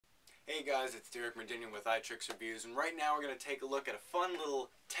Hey guys, it's Merdinyan with iTricks Reviews, and right now we're going to take a look at a fun little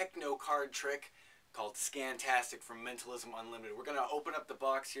techno card trick called ScanTastic from Mentalism Unlimited. We're going to open up the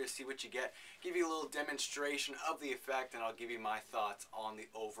box here, see what you get, give you a little demonstration of the effect, and I'll give you my thoughts on the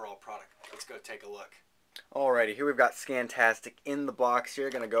overall product. Let's go take a look. Alrighty, here we've got ScanTastic in the box here.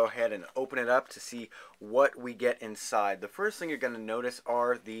 Going to go ahead and open it up to see what we get inside. The first thing you're going to notice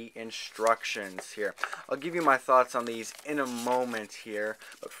are the instructions here. I'll give you my thoughts on these in a moment here,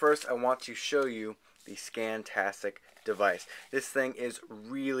 but first I want to show you the ScanTastic device. This thing is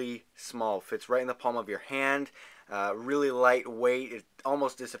really small, fits right in the palm of your hand. Really lightweight. It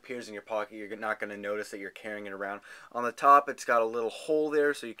almost disappears in your pocket. You're not going to notice that you're carrying it around. On the top, it's got a little hole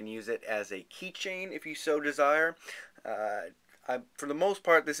there, so you can use it as a keychain if you so desire. For the most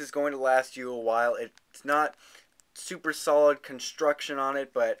part, this is going to last you a while. It's not super solid construction on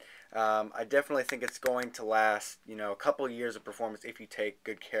it, but I definitely think it's going to last, a couple of years of performance if you take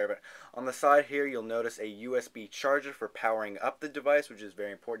good care of it. On the side here, you'll notice a USB charger for powering up the device, which is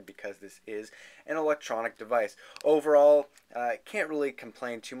very important because this is an electronic device. Overall, can't really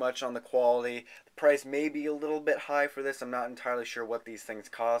complain too much on the quality. The price may be a little bit high for this. I'm not entirely sure what these things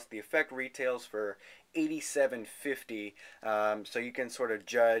cost. The effect retails for $87.50, so you can sort of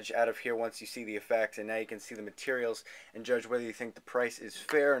judge out of here once you see the effects, and now you can see the materials and judge whether you think the price is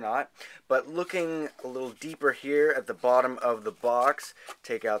fair or not. But looking a little deeper here at the bottom of the box,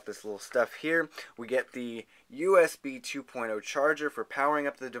 take out this little stuff here, we get the USB 2.0 charger for powering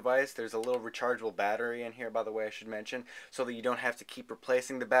up the device. There's a little rechargeable battery in here, by the way, I should mention, so that you don't have to keep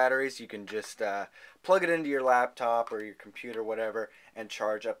replacing the batteries. You can just plug it into your laptop or your computer, whatever, and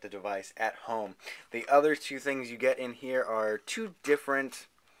charge up the device at home. The other two things you get in here are two different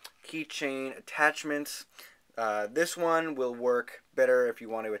keychain attachments. This one will work better if you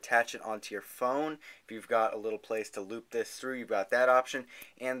want to attach it onto your phone. If you've got a little place to loop this through, you've got that option.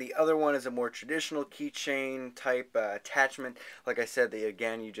 And the other one is a more traditional keychain type attachment. Like I said,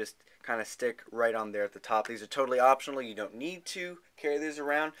 again, you just kind of stick right on there at the top. These are totally optional. You don't need to carry these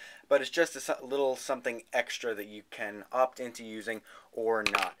around, but it's just a little something extra that you can opt into using or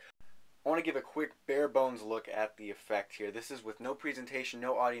not. I want to give a quick bare bones look at the effect here. This is with no presentation,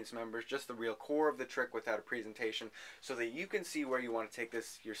 no audience members, just the real core of the trick without a presentation, so that you can see where you want to take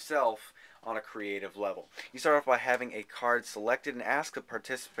this yourself on a creative level. You start off by having a card selected and ask the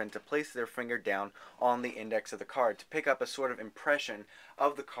participant to place their finger down on the index of the card to pick up a sort of impression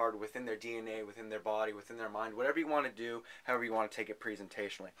of the card within their DNA, within their body, within their mind, whatever you want to do, however you want to take it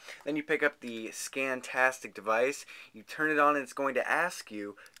presentationally. Then you pick up the ScanTastic device, you turn it on, and it's going to ask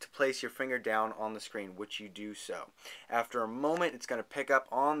you to place your finger down on the screen, which you do so. After a moment, it's going to pick up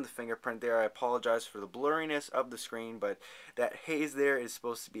on the fingerprint there. I apologize for the blurriness of the screen, but that haze there is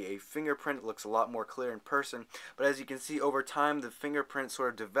supposed to be a fingerprint. It looks a lot more clear in person, but as you can see, over time the fingerprint sort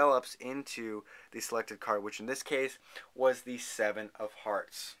of develops into the selected card, which in this case was the 7 of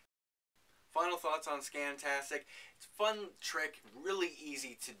Hearts. Final thoughts on ScanTastic. It's a fun trick, really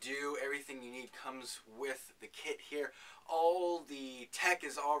easy to do. Everything you need comes with the kit here. All the tech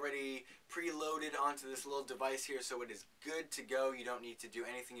is already preloaded onto this little device here, so it is good to go. You don't need to do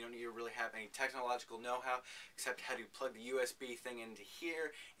anything. You don't need to really have any technological know-how except how to plug the USB thing into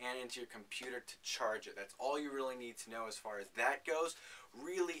here and into your computer to charge it. That's all you really need to know as far as that goes.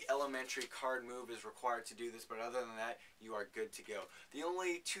 Really elementary card move is required to do this, but other than that, you are good to go. The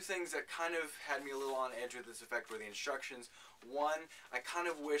only two things that kind of had me a little on edge with this effect were the instructions. One, I kind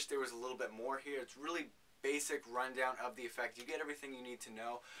of wish there was a little bit more here. It's really basic rundown of the effect. You get everything you need to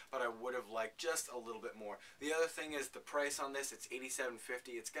know, but I would have liked just a little bit more. The other thing is the price on this. It's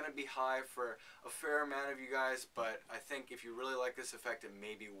 $87.50. It's going to be high for a fair amount of you guys, but I think if you really like this effect, it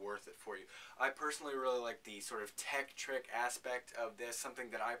may be worth it for you. I personally really like the sort of tech trick aspect of this, something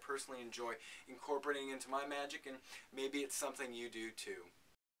that I personally enjoy incorporating into my magic, and maybe it's something you do too.